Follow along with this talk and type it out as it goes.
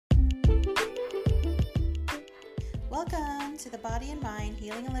Welcome to the Body and Mind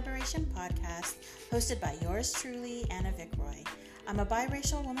Healing and Liberation podcast, hosted by yours truly, Anna Vickroy. I'm a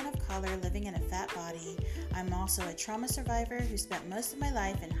biracial woman of color living in a fat body. I'm also a trauma survivor who spent most of my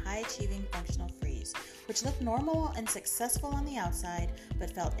life in high-achieving functional freeze, which looked normal and successful on the outside,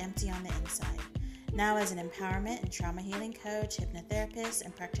 but felt empty on the inside. Now, as an empowerment and trauma healing coach, hypnotherapist,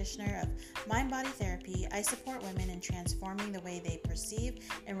 and practitioner of mind-body therapy, I support women in transforming the way they perceive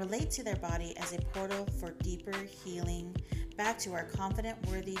and relate to their body as a portal for deeper healing back to our confident,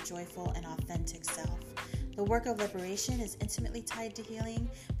 worthy, joyful, and authentic self. The work of liberation is intimately tied to healing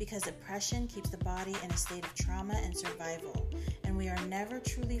because oppression keeps the body in a state of trauma and survival, and we are never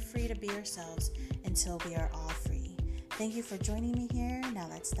truly free to be ourselves until we are all free. Thank you for joining me here. Now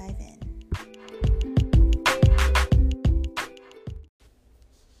let's dive in.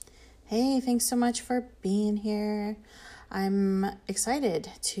 Hey, thanks so much for being here. I'm excited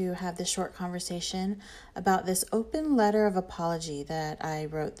to have this short conversation about this open letter of apology that I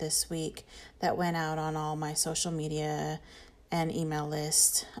wrote this week that went out on all my social media and email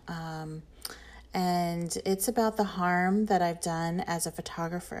list. And it's about the harm that I've done as a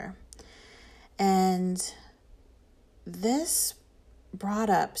photographer. And this brought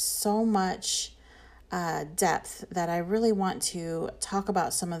up so much depth that I really want to talk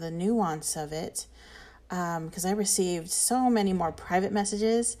about some of the nuance of it, because I received so many more private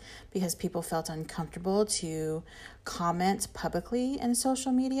messages because people felt uncomfortable to comment publicly in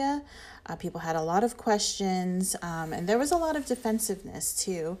social media. People had a lot of questions, and there was a lot of defensive-ness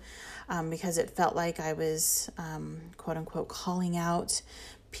too, because it felt like I was quote unquote calling out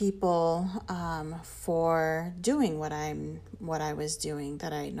people for doing what I was doing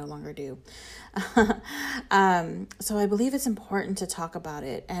that I no longer do. So I believe it's important to talk about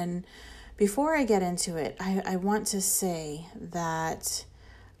it. And before I get into it, I want to say that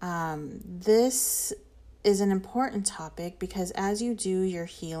this is an important topic because as you do your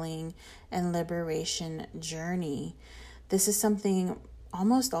healing and liberation journey, this is something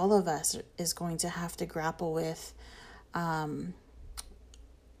almost all of us is going to have to grapple with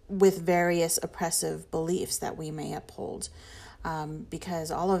various oppressive beliefs that we may uphold.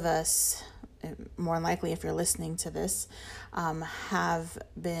 Because all of us, more than likely if you're listening to this, have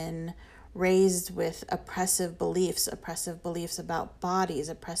been raised with oppressive beliefs about bodies,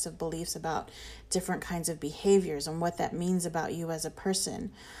 oppressive beliefs about different kinds of behaviors and what that means about you as a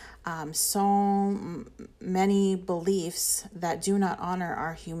person. So many beliefs that do not honor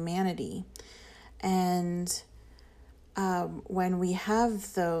our humanity. And when we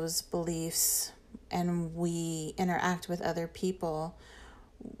have those beliefs and we interact with other people,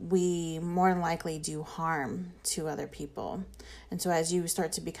 we more than likely do harm to other people. And so as you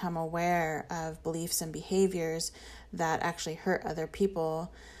start to become aware of beliefs and behaviors that actually hurt other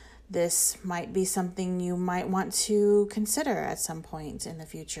people, this might be something you might want to consider at some point in the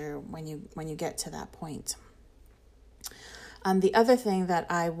future when you get to that point. The other thing that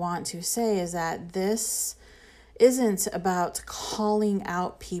I want to say is that this isn't about calling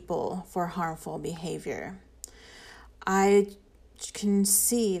out people for harmful behavior. I can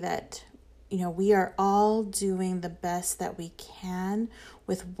see that, we are all doing the best that we can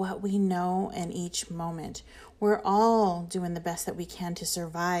with what we know in each moment. We're all doing the best that we can to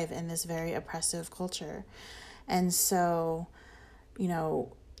survive in this very oppressive culture. And so,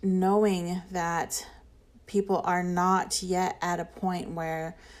 knowing that people are not yet at a point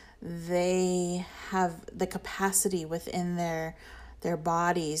where they have the capacity within their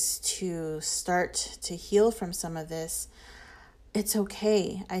bodies to start to heal from some of this, it's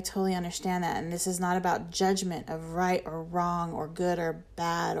okay. I totally understand that. And this is not about judgment of right or wrong or good or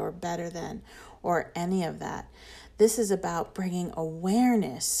bad or better than or any of that. This is about bringing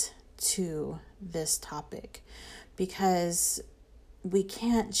awareness to this topic because we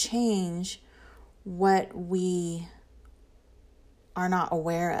can't change what we are not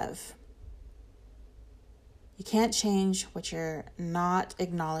aware of. You can't change what you're not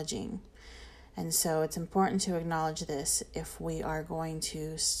acknowledging. And so it's important to acknowledge this if we are going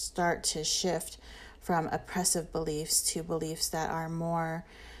to start to shift from oppressive beliefs to beliefs that are more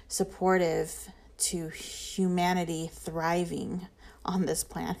supportive to humanity thriving on this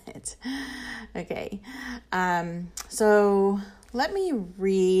planet. Okay. So let me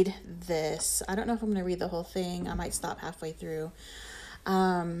read this. I don't know if I'm going to read the whole thing. I might stop halfway through.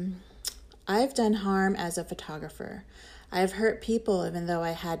 I've done harm as a photographer. I have hurt people even though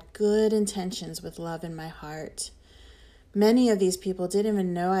I had good intentions with love in my heart. Many of these people didn't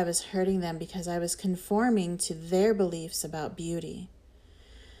even know I was hurting them because I was conforming to their beliefs about beauty.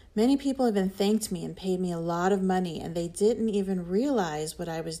 Many people even thanked me and paid me a lot of money, and they didn't even realize what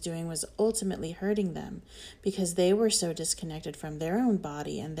I was doing was ultimately hurting them because they were so disconnected from their own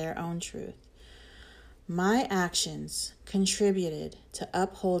body and their own truth. My actions contributed to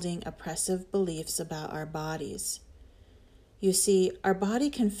upholding oppressive beliefs about our bodies. You see, our body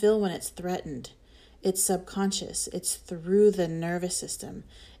can feel when it's threatened. It's subconscious. It's through the nervous system.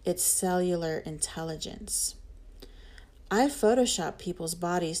 It's cellular intelligence. I photoshopped people's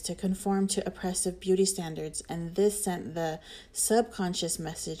bodies to conform to oppressive beauty standards, and this sent the subconscious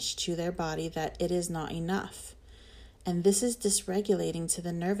message to their body that it is not enough. And this is dysregulating to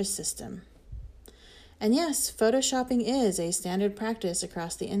the nervous system. And yes, photoshopping is a standard practice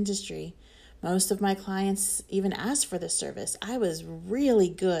across the industry. Most of my clients even asked for this service. I was really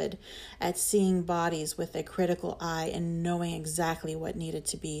good at seeing bodies with a critical eye and knowing exactly what needed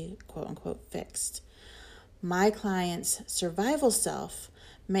to be, quote unquote, fixed. My client's survival self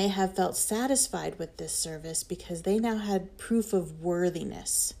may have felt satisfied with this service because they now had proof of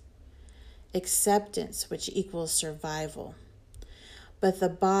worthiness, acceptance, which equals survival. But the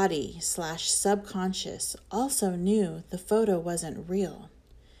body/subconscious also knew the photo wasn't real.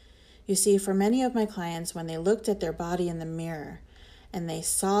 You see, for many of my clients, when they looked at their body in the mirror and they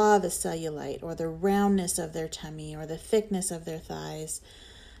saw the cellulite or the roundness of their tummy or the thickness of their thighs,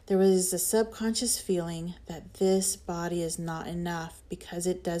 there was a subconscious feeling that this body is not enough because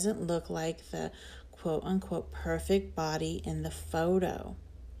it doesn't look like the quote-unquote perfect body in the photo.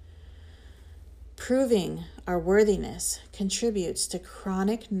 Proving our worthiness contributes to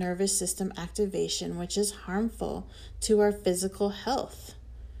chronic nervous system activation, which is harmful to our physical health.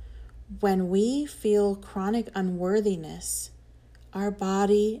 When we feel chronic unworthiness, our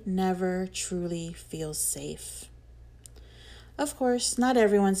body never truly feels safe. Of course, not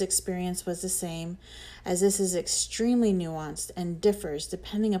everyone's experience was the same, as this is extremely nuanced and differs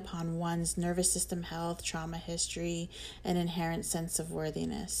depending upon one's nervous system health, trauma history, and inherent sense of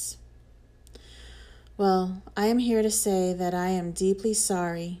worthiness. Well, I am here to say that I am deeply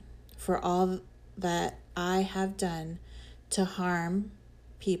sorry for all that I have done to harm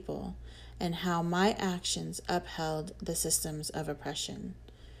people and how my actions upheld the systems of oppression.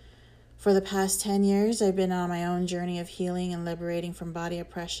 For the past 10 years, I've been on my own journey of healing and liberating from body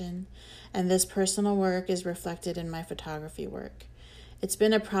oppression, and this personal work is reflected in my photography work. It's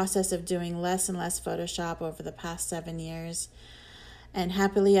been a process of doing less and less Photoshop over the past 7 years, and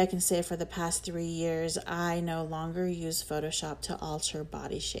happily I can say for the past 3 years, I no longer use Photoshop to alter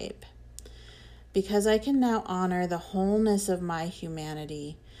body shape. Because I can now honor the wholeness of my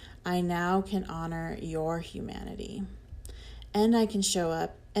humanity, I now can honor your humanity. And I can show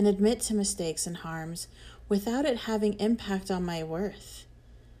up and admit to mistakes and harms without it having impact on my worth.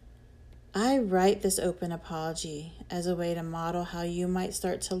 I write this open apology as a way to model how you might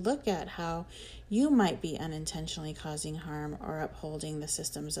start to look at how you might be unintentionally causing harm or upholding the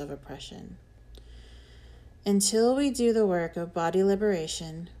systems of oppression. Until we do the work of body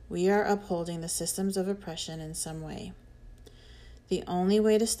liberation, we are upholding the systems of oppression in some way. The only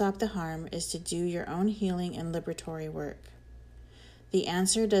way to stop the harm is to do your own healing and liberatory work. The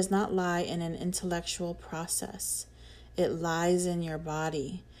answer does not lie in an intellectual process. It lies in your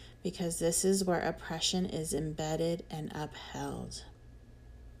body, because this is where oppression is embedded and upheld.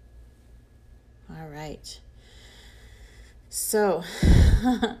 All right. So,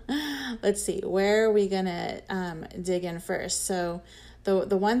 let's see. Where are we going to dig in first? So,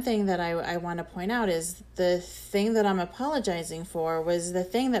 the one thing that I want to point out is the thing that I'm apologizing for was the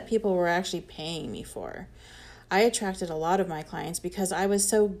thing that people were actually paying me for. I attracted a lot of my clients because I was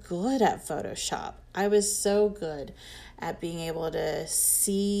so good at Photoshop. I was so good at being able to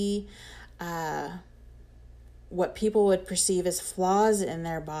see what people would perceive as flaws in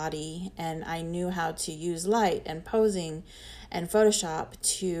their body, and I knew how to use light and posing and Photoshop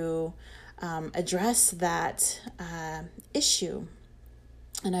to address that issue.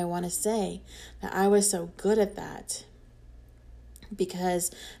 And I want to say that I was so good at that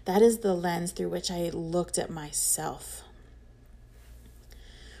because that is the lens through which I looked at myself.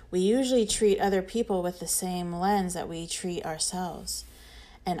 We usually treat other people with the same lens that we treat ourselves.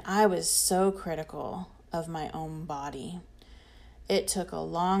 And I was so critical of my own body. It took a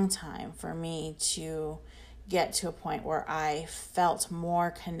long time for me to get to a point where I felt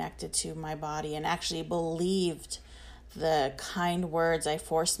more connected to my body and actually believed the kind words I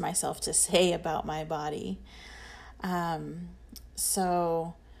forced myself to say about my body.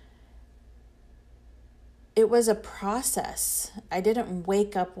 So it was a process. I didn't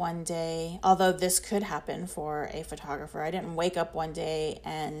wake up one day, although this could happen for a photographer. I didn't wake up one day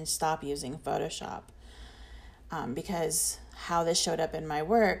and stop using Photoshop. because how this showed up in my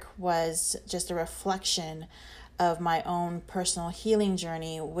work was just a reflection of my own personal healing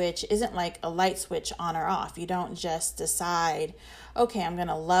journey, which isn't like a light switch on or off. You don't just decide, okay, I'm going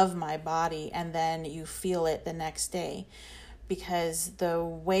to love my body, and then you feel it the next day. Because the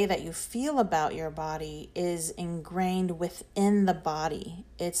way that you feel about your body is ingrained within the body.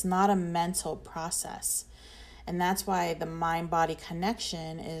 It's not a mental process. And that's why the mind-body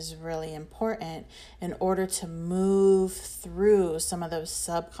connection is really important in order to move through some of those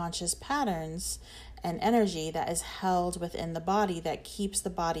subconscious patterns and energy that is held within the body that keeps the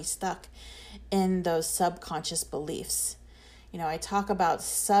body stuck in those subconscious beliefs. I talk about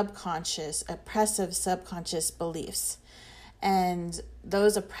oppressive subconscious beliefs. And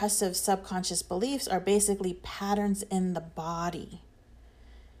those oppressive subconscious beliefs are basically patterns in the body.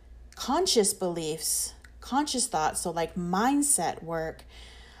 Conscious beliefs, conscious thoughts, so like mindset work,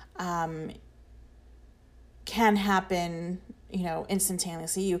 can happen,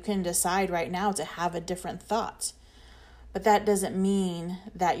 instantaneously. You can decide right now to have a different thought, but that doesn't mean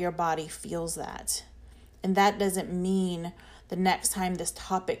that your body feels that. And that doesn't mean the next time this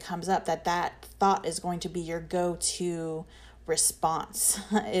topic comes up that thought is going to be your go-to response.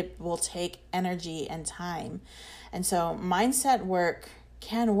 It will take energy and time. And so mindset work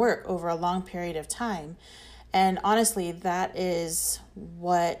can work over a long period of time. And honestly, that is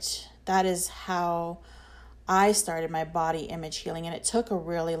how I started my body image healing. And it took a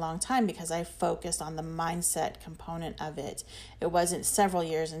really long time because I focused on the mindset component of it. It wasn't several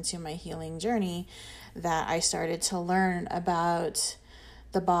years into my healing journey that I started to learn about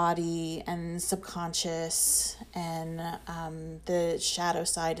the body and subconscious and the shadow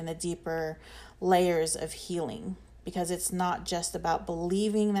side and the deeper layers of healing. Because it's not just about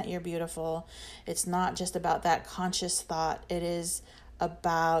believing that you're beautiful. It's not just about that conscious thought. It is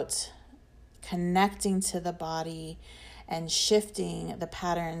about connecting to the body and shifting the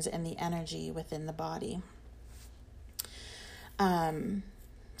patterns and the energy within the body.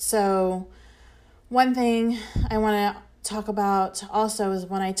 So one thing I want to talk about also is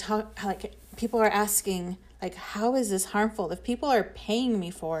when I talk, like people are asking, like, how is this harmful? If people are paying me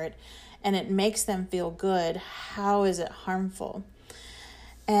for it and it makes them feel good, how is it harmful?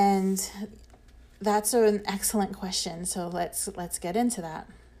 And that's an excellent question. So let's get into that.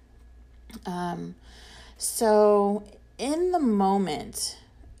 So in the moment,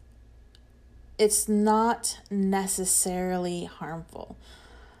 it's not necessarily harmful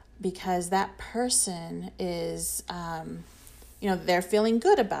because that person is, they're feeling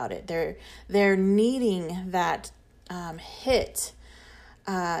good about it. They're needing that hit,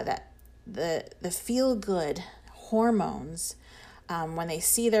 that the feel good hormones. When they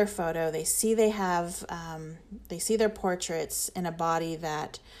see their photo, they see their portraits in a body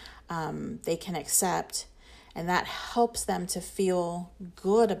that they can accept, and that helps them to feel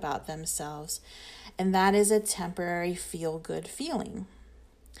good about themselves. And that is a temporary feel-good feeling.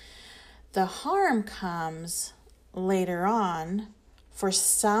 The harm comes later on for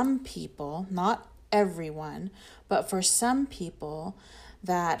some people, not everyone, but for some people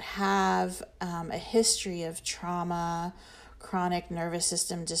that have a history of trauma, chronic nervous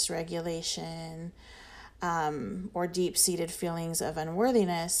system dysregulation, or deep-seated feelings of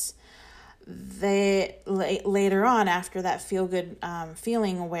unworthiness. They later on, after that feel-good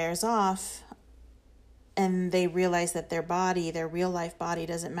feeling wears off, and they realize that their real life body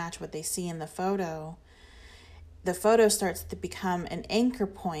doesn't match what they see in the photo starts to become an anchor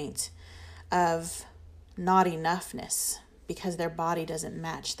point of not enoughness because their body doesn't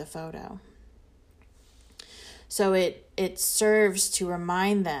match the photo. So it serves to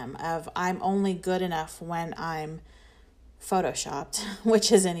remind them of, I'm only good enough when I'm photoshopped,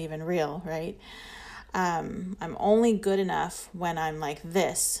 which isn't even real, right? I'm only good enough when I'm like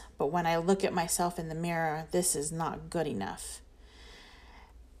this, but when I look at myself in the mirror, this is not good enough.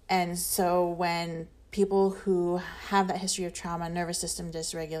 And so when people who have that history of trauma, nervous system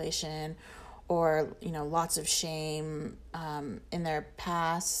dysregulation, or lots of shame in their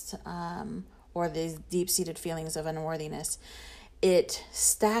past, or these deep-seated feelings of unworthiness, it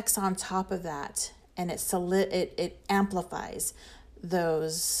stacks on top of that, and it amplifies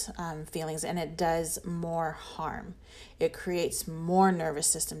those feelings, and it does more harm. It creates more nervous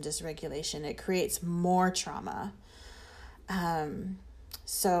system dysregulation. It creates more trauma.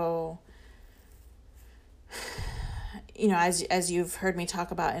 So, as you've heard me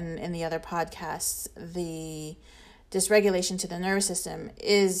talk about in the other podcasts, the dysregulation to the nervous system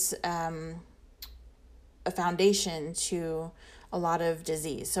is a foundation to a lot of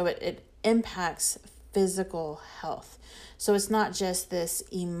disease. So it impacts physical health. So it's not just this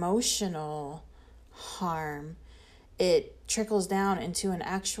emotional harm, it trickles down into an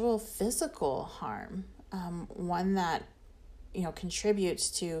actual physical harm, one that,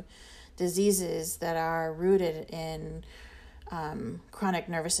 contributes to diseases that are rooted in chronic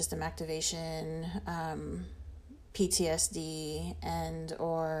nervous system activation, PTSD, and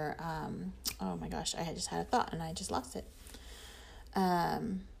or oh my gosh, I just had a thought and I just lost it.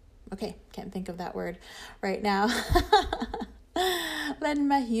 Okay, can't think of that word right now. Letting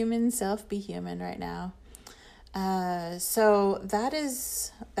my human self be human right now. So that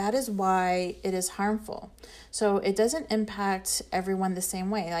is why it is harmful. So it doesn't impact everyone the same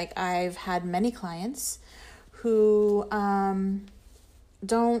way. Like, I've had many clients who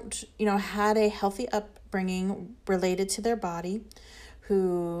don't, had a healthy upbringing related to their body,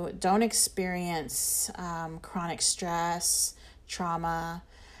 who don't experience chronic stress, trauma,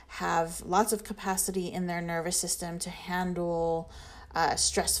 have lots of capacity in their nervous system to handle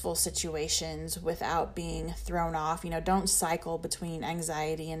stressful situations without being thrown off, don't cycle between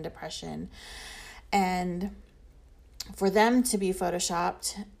anxiety and depression. And for them to be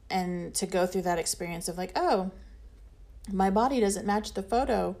photoshopped and to go through that experience of like, oh, my body doesn't match the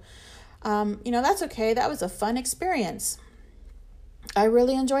photo. That's okay. That was a fun experience. I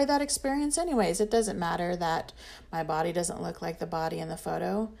really enjoyed that experience anyways. It doesn't matter that my body doesn't look like the body in the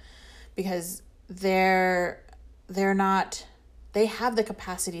photo, because they have the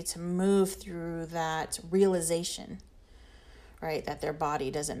capacity to move through that realization, right? That their body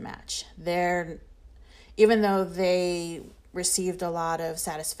doesn't match. Even though they received a lot of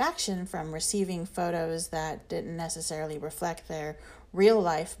satisfaction from receiving photos that didn't necessarily reflect their real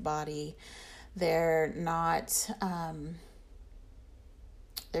life body, they're not,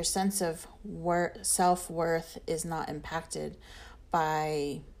 their sense of self-worth is not impacted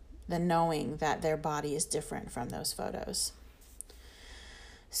by the knowing that their body is different from those photos.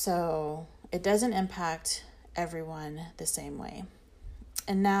 So it doesn't impact everyone the same way.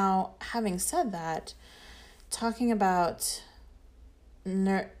 And now, having said that, talking about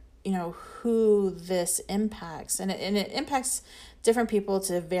who this impacts, and it impacts different people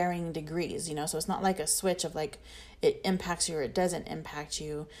to varying degrees, so it's not like a switch of like it impacts you or it doesn't impact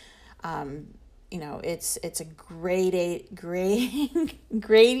you. It's a gradated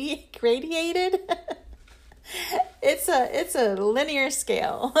it's a linear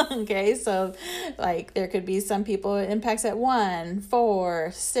scale. Okay, so like there could be some people it impacts at 1,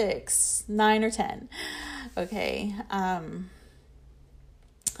 4, 6, 9, or 10. Okay. I'm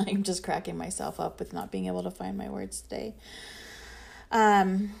just cracking myself up with not being able to find my words today.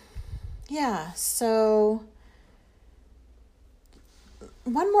 So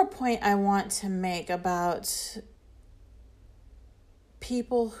one more point I want to make about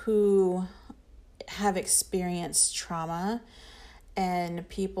people who have experienced trauma and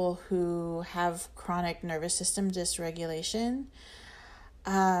people who have chronic nervous system dysregulation.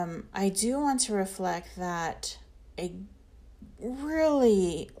 I do want to reflect that a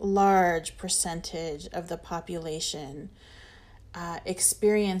really large percentage of the population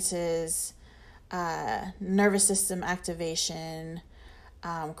experiences nervous system activation,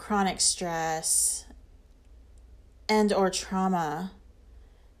 chronic stress, and or trauma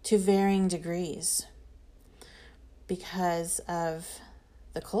to varying degrees because of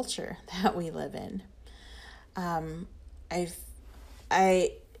the culture that we live in.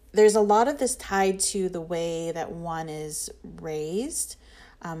 There's a lot of this tied to the way that one is raised.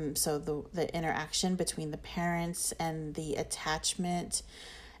 So the interaction between the parents and the attachment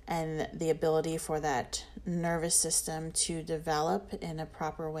and the ability for that nervous system to develop in a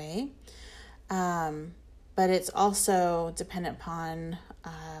proper way. But it's also dependent upon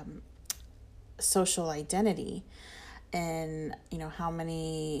social identity and, how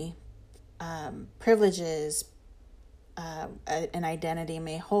many privileges an identity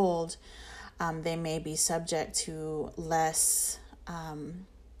may hold. They may be subject to less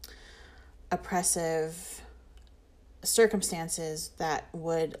oppressive circumstances that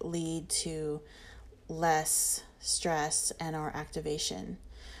would lead to less stress and or activation.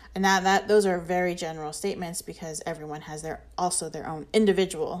 And that those are very general statements because everyone has their own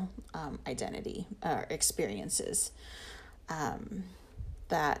individual identity or experiences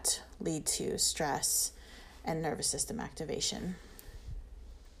that lead to stress and nervous system activation.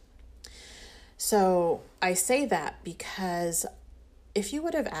 So I say that because if you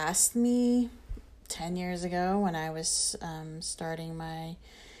would have asked me 10 years ago when I was starting my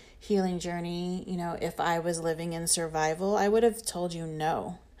healing journey, if I was living in survival, I would have told you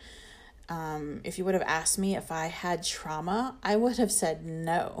no. If you would have asked me if I had trauma, I would have said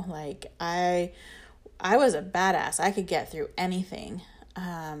no. Like I was a badass. I could get through anything.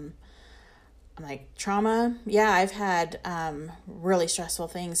 I'm like, trauma? Yeah, I've had really stressful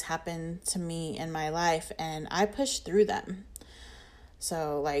things happen to me in my life, and I pushed through them.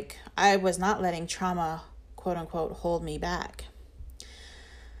 So, like, I was not letting trauma, quote unquote, hold me back.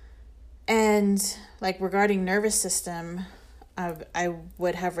 And, like, regarding nervous system, I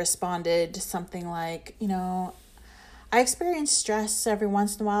would have responded something like, I experience stress every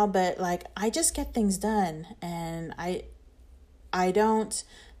once in a while, but, like, I just get things done. And I don't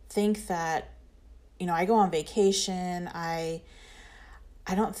think that, I go on vacation. I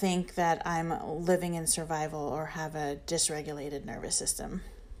don't think that I'm living in survival or have a dysregulated nervous system,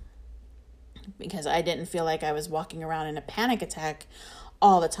 because I didn't feel like I was walking around in a panic attack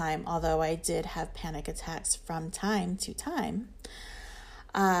all the time, although I did have panic attacks from time to time.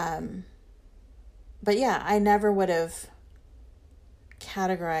 But yeah, I never would have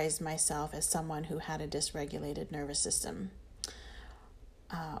categorized myself as someone who had a dysregulated nervous system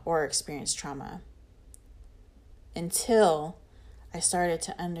or experienced trauma until I started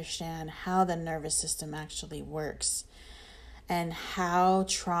to understand how the nervous system actually works and how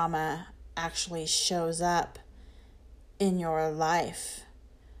trauma actually shows up in your life.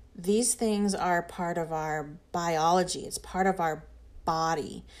 These things are part of our biology. It's part of our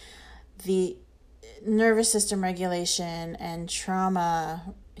body. The nervous system regulation and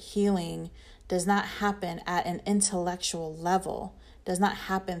trauma healing does not happen at an intellectual level, does not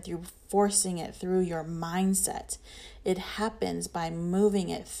happen through forcing it through your mindset. It happens by moving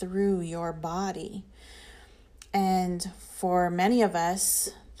it through your body. And for many of us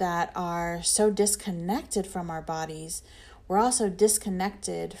that are so disconnected from our bodies, we're also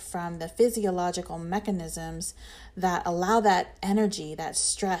disconnected from the physiological mechanisms that allow that energy, that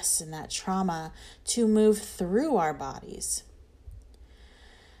stress, and that trauma to move through our bodies.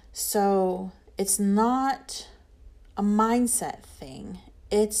 So it's not a mindset thing.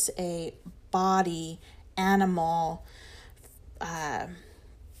 It's a body, animal,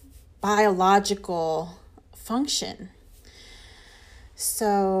 biological function.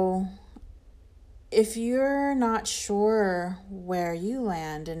 So if you're not sure where you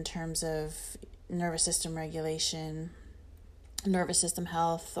land in terms of nervous system regulation, nervous system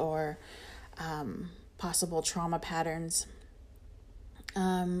health, or possible trauma patterns,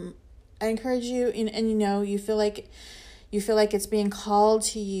 I encourage you, and you feel like it's being called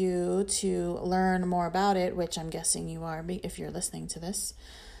to you to learn more about it, which I'm guessing you are if you're listening to this,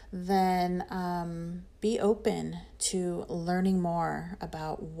 then be open to learning more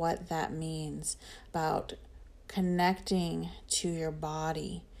about what that means, about connecting to your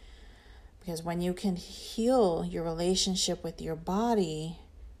body. Because when you can heal your relationship with your body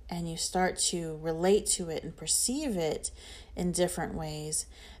and you start to relate to it and perceive it in different ways,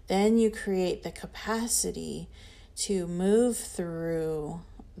 then you create the capacity to move through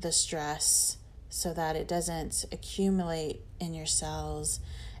the stress so that it doesn't accumulate in your cells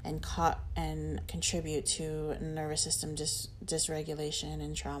and contribute to nervous system dysregulation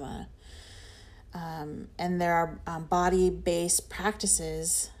and trauma. And there are body-based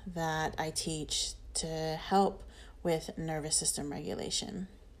practices that I teach to help with nervous system regulation.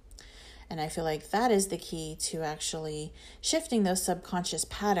 And I feel like that is the key to actually shifting those subconscious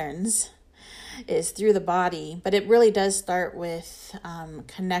patterns, is through the body. But it really does start with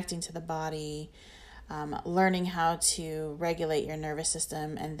connecting to the body, learning how to regulate your nervous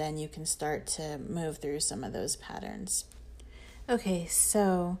system, and then you can start to move through some of those patterns. Okay,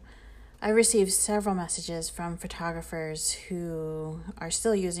 so I received several messages from photographers who are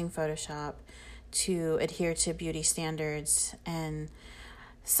still using Photoshop to adhere to beauty standards, and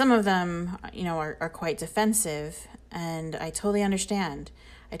some of them, are quite defensive, and I totally understand.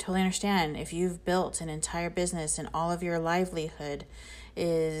 If you've built an entire business and all of your livelihood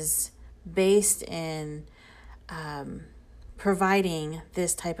is based in providing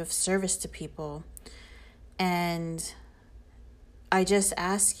this type of service to people, and I just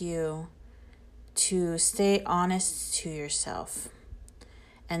ask you to stay honest to yourself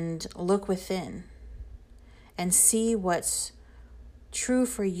and look within and see what's true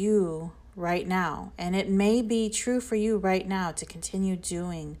for you right now. And it may be true for you right now to continue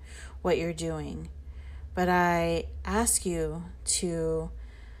doing what you're doing. But I ask you to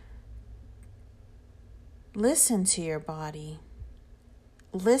listen to your body.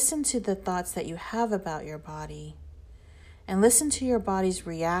 Listen to the thoughts that you have about your body. And listen to your body's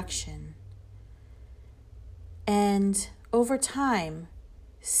reaction. And over time,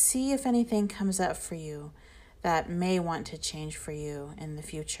 see if anything comes up for you that may want to change for you in the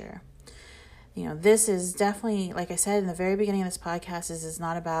future. This is definitely, like I said in the very beginning of this podcast, this is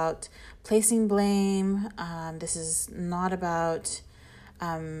not about placing blame. This is not about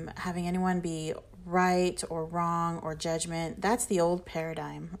having anyone be right or wrong or judgment. That's the old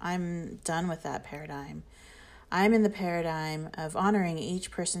paradigm. I'm done with that paradigm. I'm in the paradigm of honoring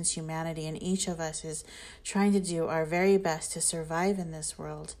each person's humanity, and each of us is trying to do our very best to survive in this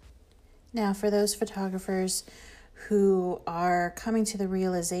world. Now, for those photographers who are coming to the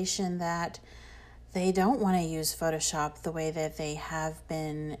realization that they don't want to use Photoshop the way that they have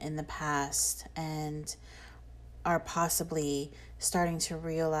been in the past, and are possibly starting to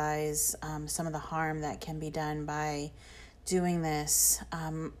realize some of the harm that can be done by doing this,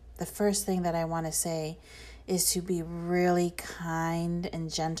 the first thing that I want to say is to be really kind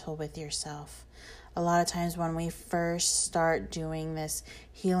and gentle with yourself. A lot of times when we first start doing this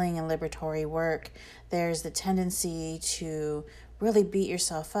healing and liberatory work, there's the tendency to really beat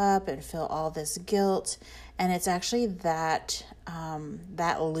yourself up and feel all this guilt. And it's actually that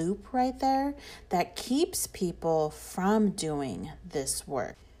loop right there that keeps people from doing this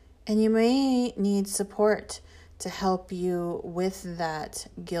work. And you may need support to help you with that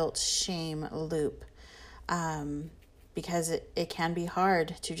guilt shame loop. Because it can be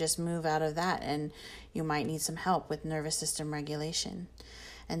hard to just move out of that, and you might need some help with nervous system regulation.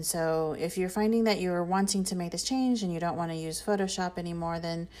 And so if you're finding that you're wanting to make this change and you don't want to use Photoshop anymore,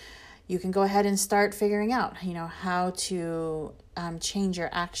 then you can go ahead and start figuring out, how to change your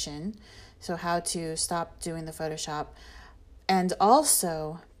action. So how to stop doing the Photoshop, and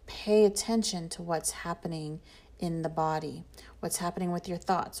also pay attention to what's happening in the body, what's happening with your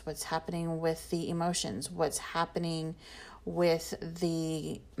thoughts, what's happening with the emotions, what's happening with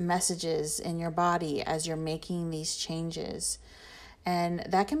the messages in your body as you're making these changes. And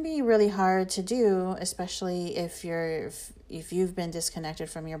that can be really hard to do, especially if you've been disconnected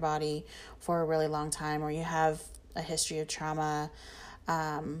from your body for a really long time, or you have a history of trauma,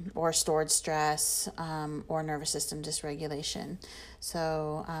 or stored stress, or nervous system dysregulation.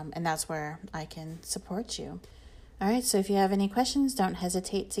 So, and that's where I can support you. All right, so if you have any questions, don't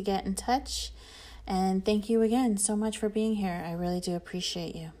hesitate to get in touch. And thank you again so much for being here. I really do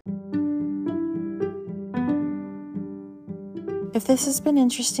appreciate you. If this has been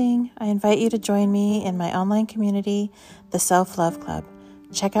interesting, I invite you to join me in my online community, the Self-Love Club.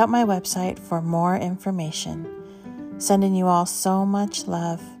 Check out my website for more information. Sending you all so much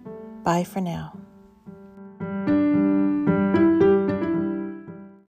love. Bye for now.